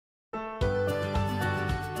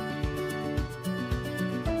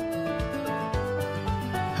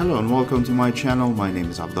Hello and welcome to my channel. My name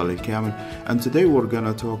is Abdallah.elkamel, and today we're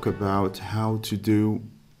gonna talk about how to do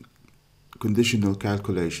conditional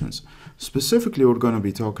calculations. Specifically, we're gonna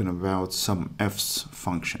be talking about SUMIFS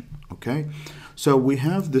function. Okay, so we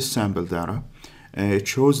have this sample data. It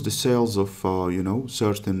shows the sales of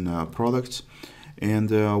certain products, and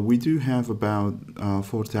we do have about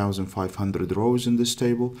 4,500 rows in this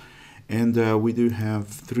table, and we do have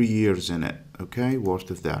 3 years in it. Okay, worth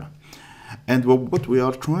of data. And what we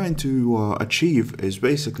are trying to achieve is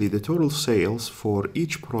basically the total sales for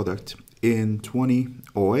each product in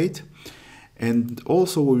 2008. And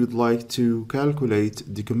also we would like to calculate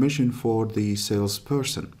the commission for the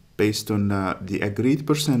salesperson based on the agreed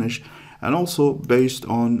percentage, and also based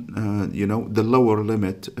on the lower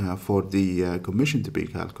limit for the commission to be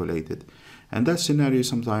calculated. And that scenario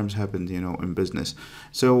sometimes happens, in business.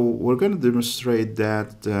 So we're going to demonstrate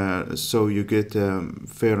that so you get a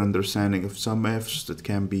fair understanding of SUMIFS that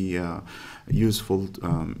can be useful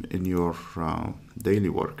in your daily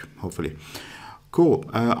work, hopefully. Cool.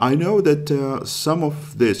 I know that some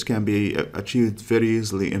of this can be achieved very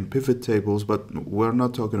easily in pivot tables, but we're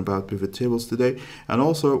not talking about pivot tables today. And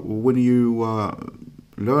also, when you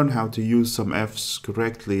learn how to use SUMIFS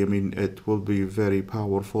correctly, it will be very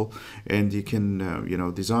powerful, and you can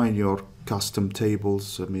design your custom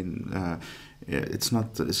tables. It's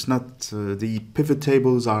not the pivot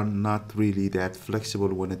tables are not really that flexible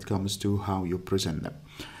when it comes to how you present them.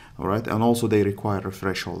 All right, and also they require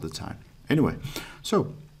refresh all the time. Anyway,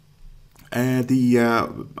 so I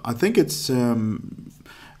think it's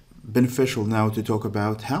beneficial now to talk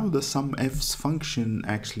about how the SUMIFS function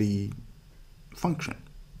actually function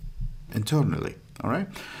internally. All right,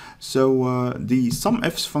 so the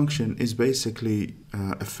SUMIFS function is basically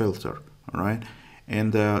a filter. All right,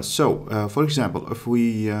 and for example, if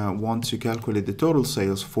we want to calculate the total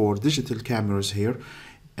sales for digital cameras here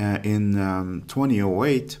in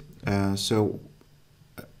 2008, so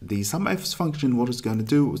the SUMIFS function, what it's going to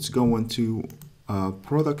do, it's going to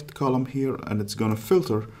product column here, and it's going to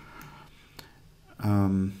filter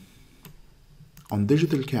on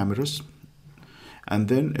digital cameras, and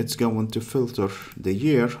then it's going to filter the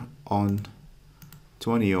year on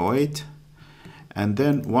 2008, and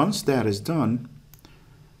then once that is done,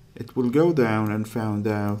 it will go down and find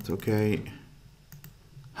out, okay,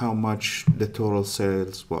 how much the total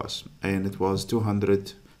sales was, and it was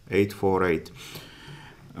 200,848.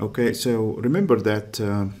 Okay, so remember that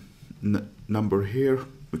number here,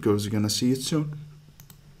 because you're gonna see it soon.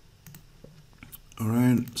 All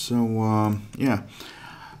right, so yeah,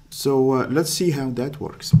 so let's see how that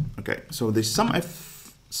works. Okay, so the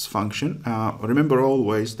SUMIFS function, remember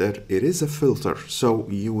always that it is a filter, so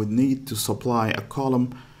you would need to supply a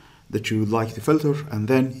column that you would like to filter, and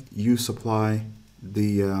then you supply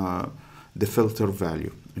the filter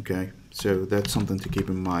value. Okay, so that's something to keep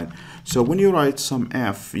in mind. So when you write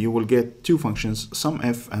SUMIF, you will get two functions,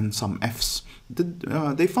 SUMIF and SUMIFS.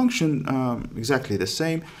 They function exactly the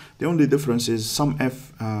same. The only difference is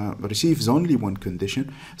SUMIF receives only one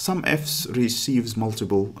condition. SUMIFS receives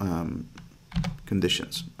multiple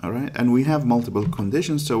conditions. All right, and we have multiple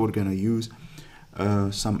conditions, so we're going to use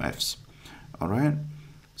SUMIFS. All right,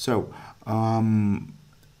 so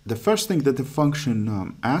the first thing that the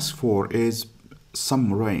function asks for is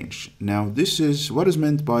sum range. Now this is what is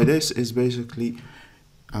meant by this is basically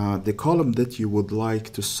the column that you would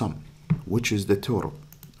like to sum, which is the total.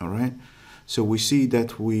 All right, so we see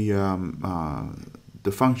that we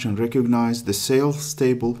the function recognized the sales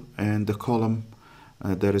table and the column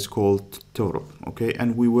that is called total. Okay,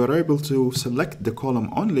 and we were able to select the column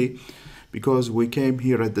only because we came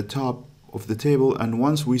here at the top of the table, and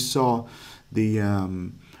once we saw the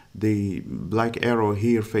black arrow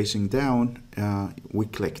here facing down, we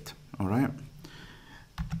clicked. All right,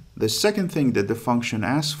 the second thing that the function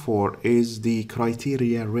asks for is the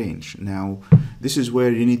criteria range. Now this is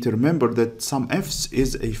where you need to remember that SUMIFS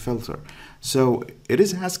is a filter, so it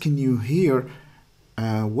is asking you here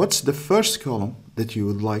what's the first column that you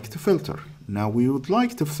would like to filter. Now we would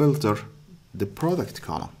like to filter the product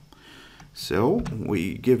column, so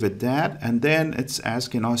we give it that, and then it's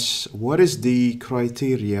asking us what is the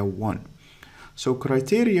criteria 1. So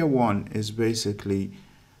criteria 1 is basically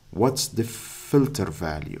what's the filter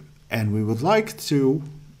value, and we would like to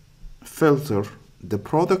filter the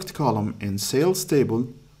product column in sales table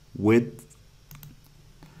with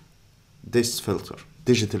this filter,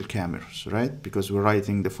 digital cameras, right? Because we're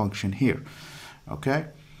writing the function here. Okay,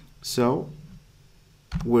 so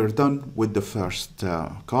we're done with the first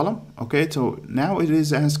column. Okay, so now it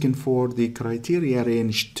is asking for the criteria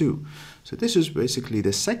range 2. So this is basically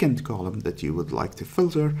the second column that you would like to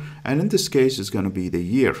filter, and in this case it's going to be the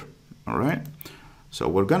year. All right, so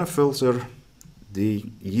we're going to filter the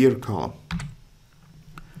year column,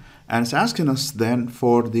 and it's asking us then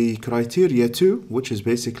for the criteria 2, which is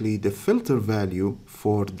basically the filter value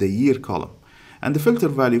for the year column, and the filter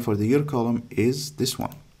value for the year column is this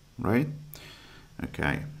one, right?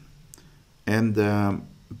 Okay, and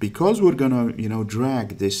because we're gonna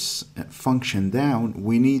drag this function down,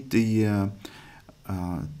 we need the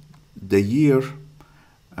year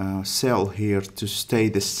cell here to stay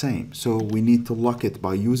the same. So we need to lock it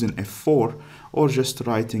by using F4 or just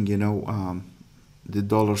writing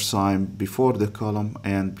the $sign before the column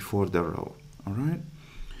and before the row. All right,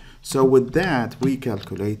 so with that we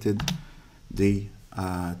calculated the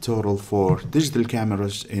total for digital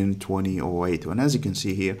cameras in 2008, and as you can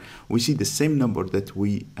see here, we see the same number that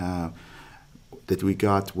we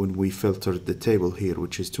got when we filtered the table here,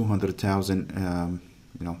 which is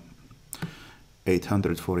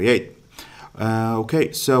 200,848.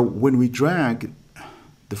 Okay, so when we drag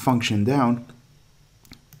the function down,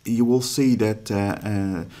 you will see that,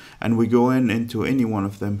 and we go into any one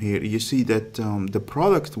of them here, you see that the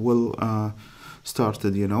product will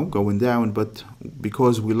started going down, but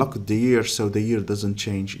because we locked the year, so the year doesn't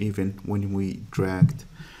change even when we dragged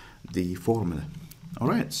the formula. All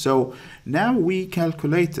right, so now we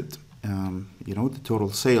calculated the total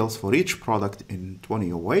sales for each product in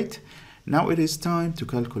 2008. Now it is time to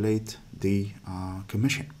calculate the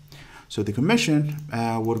commission. So the commission,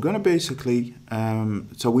 we're going to basically,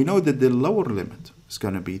 so we know that the lower limit is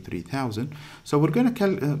going to be 3,000. So we're going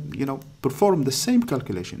to, perform the same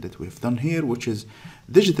calculation that we've done here, which is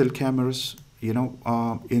digital cameras,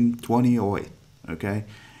 in 2008. Okay,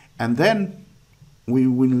 and then we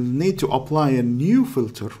will need to apply a new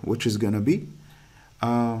filter, which is going to be,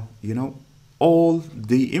 all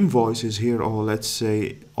the invoices here, or let's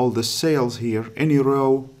say all the sales here, any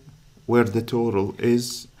row where the total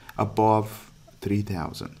is above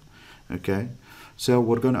 3,000. Okay, so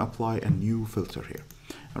we're going to apply a new filter here.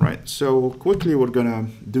 All right, so quickly we're going to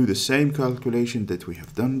do the same calculation that we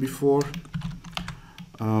have done before.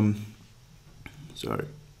 Sorry,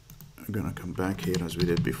 I'm going to come back here as we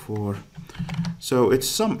did before. So it's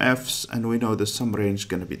SUMIFS, and we know the sum range is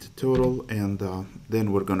going to be the total, and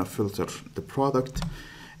then we're going to filter the product,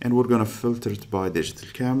 and we're going to filter it by digital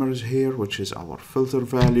cameras here, which is our filter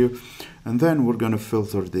value, and then we're going to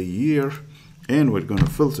filter the year, and we're going to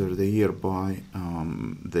filter the year by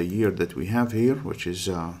the year that we have here, which is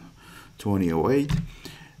 2008.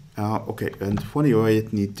 Okay, and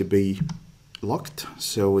 2008 need to be locked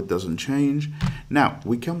so it doesn't change. Now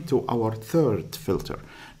we come to our third filter.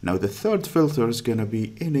 Now the third filter is going to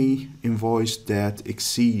be any invoice that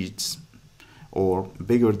exceeds or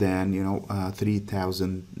bigger than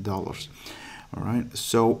 $3,000. All right,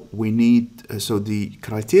 so we need so the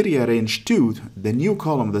criteria range 2, the new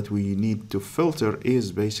column that we need to filter,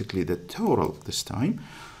 is basically the total this time,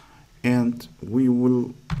 and we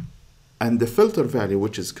will, and the filter value,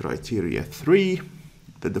 which is criteria 3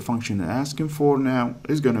 that the function is asking for now,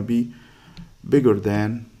 is going to be bigger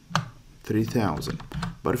than 3,000.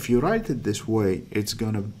 But if you write it this way, it's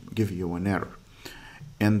going to give you an error,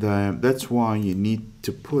 and that's why you need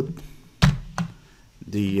to put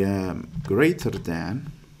the greater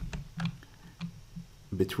than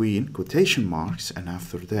between quotation marks, and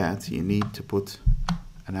after that you need to put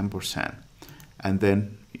an ampersand, and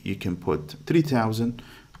then you can put 3,000,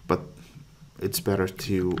 but it's better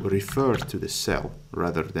to refer to the cell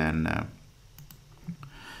rather than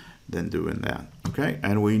doing that. Okay,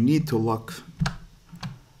 and we need to lock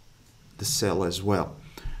the cell as well.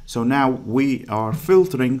 So now we are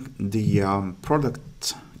filtering the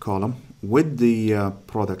product column with the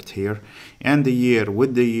product here, and the year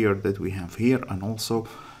with the year that we have here, and also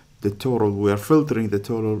the total. We are filtering the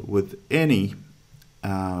total with any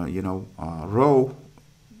row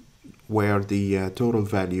where the total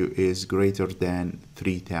value is greater than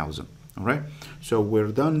 3,000. All right, so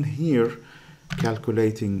we're done here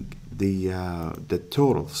calculating the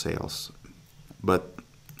total sales, but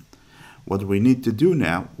what we need to do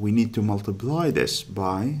now, we need to multiply this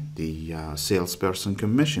by the salesperson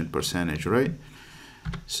commission percentage, right?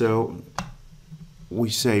 So we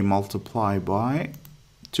say multiply by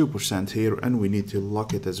 2% here, and we need to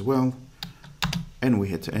lock it as well, and we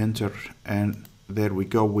hit enter, and there we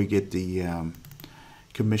go, we get the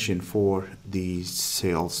commission for the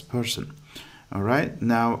salesperson. All right,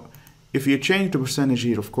 now if you change the percentage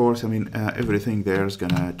here, of course, I mean everything there is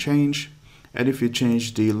gonna change, and if you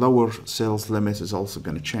change the lower sales limit is also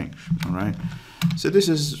going to change. All right, so this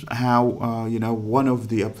is how you know, one of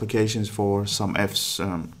the applications for SUMIFS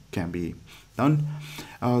can be done.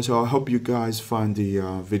 So I hope you guys find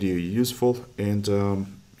the video useful, and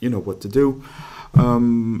you know what to do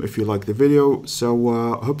if you like the video.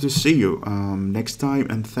 So hope to see you next time,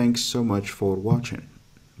 and thanks so much for watching.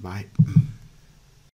 Bye.